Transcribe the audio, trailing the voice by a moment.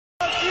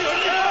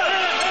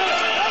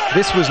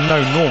This was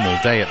no normal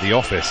day at the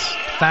office.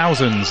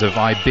 Thousands of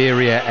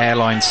Iberia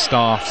airline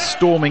staff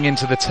storming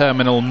into the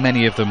terminal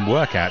many of them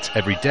work at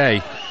every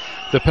day.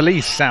 The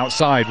police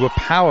outside were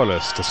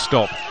powerless to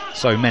stop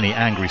so many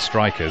angry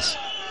strikers.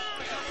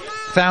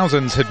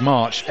 Thousands had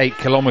marched 8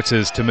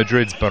 kilometres to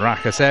Madrid's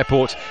Barajas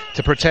airport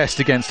to protest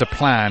against a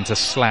plan to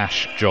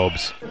slash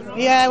jobs.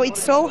 Yeah,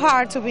 it's so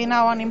hard to be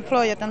now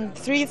unemployed, and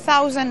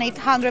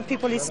 3,800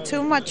 people is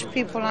too much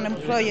people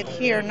unemployed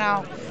here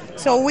now.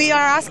 So we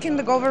are asking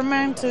the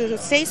government to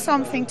say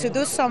something, to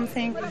do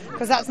something,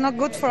 because that's not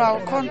good for our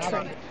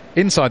country.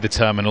 Inside the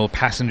terminal,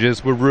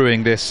 passengers were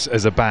ruining this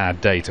as a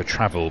bad day to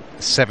travel.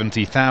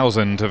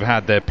 70,000 have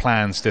had their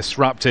plans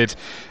disrupted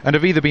and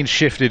have either been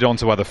shifted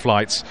onto other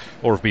flights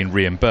or have been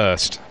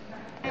reimbursed.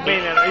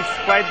 It's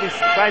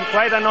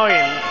quite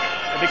annoying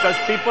because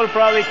people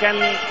probably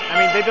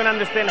they don't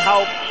understand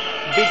how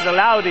big the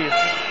loud is.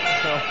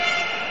 So,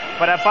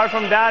 but apart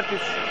from that,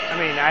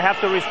 I have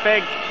to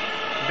respect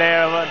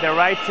their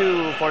right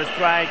for a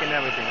strike and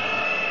everything.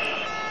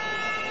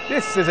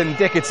 This is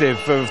indicative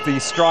of the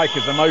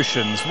strikers'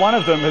 emotions. One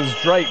of them has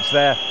draped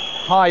their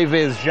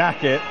high-vis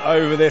jacket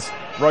over this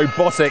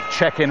robotic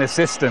check-in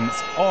assistant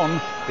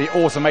on the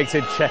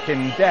automated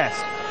check-in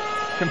desk.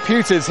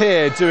 Computers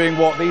here doing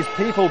what these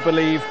people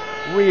believe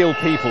real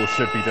people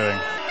should be doing.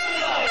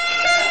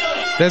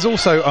 There's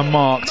also a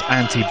marked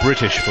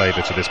anti-British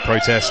flavour to this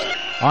protest.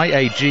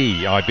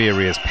 IAG,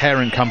 Iberia's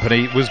parent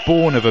company, was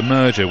born of a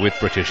merger with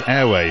British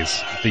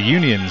Airways. The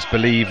unions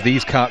believe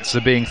these cuts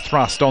are being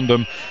thrust on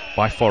them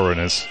by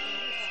foreigners.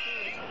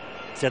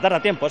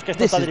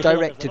 This is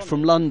directed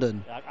from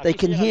London. They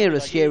can hear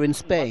us here in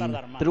Spain,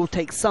 but it will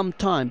take some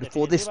time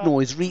before this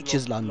noise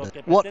reaches London.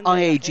 What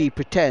IAG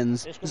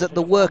pretends is that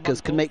the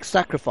workers can make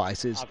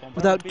sacrifices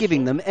without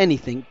giving them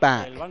anything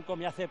back.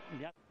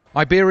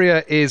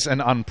 Iberia is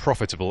an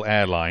unprofitable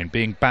airline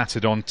being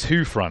battered on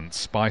two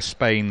fronts by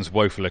Spain's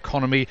woeful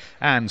economy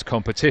and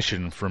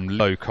competition from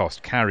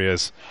low-cost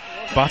carriers.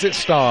 But its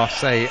staff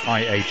say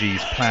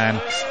IAG's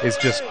plan is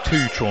just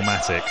too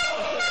traumatic,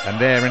 and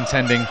they're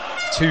intending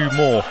 2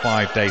 more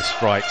 5-day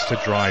strikes to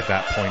drive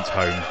that point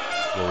home.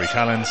 Rory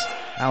Challens,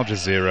 Al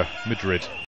Jazeera, Madrid.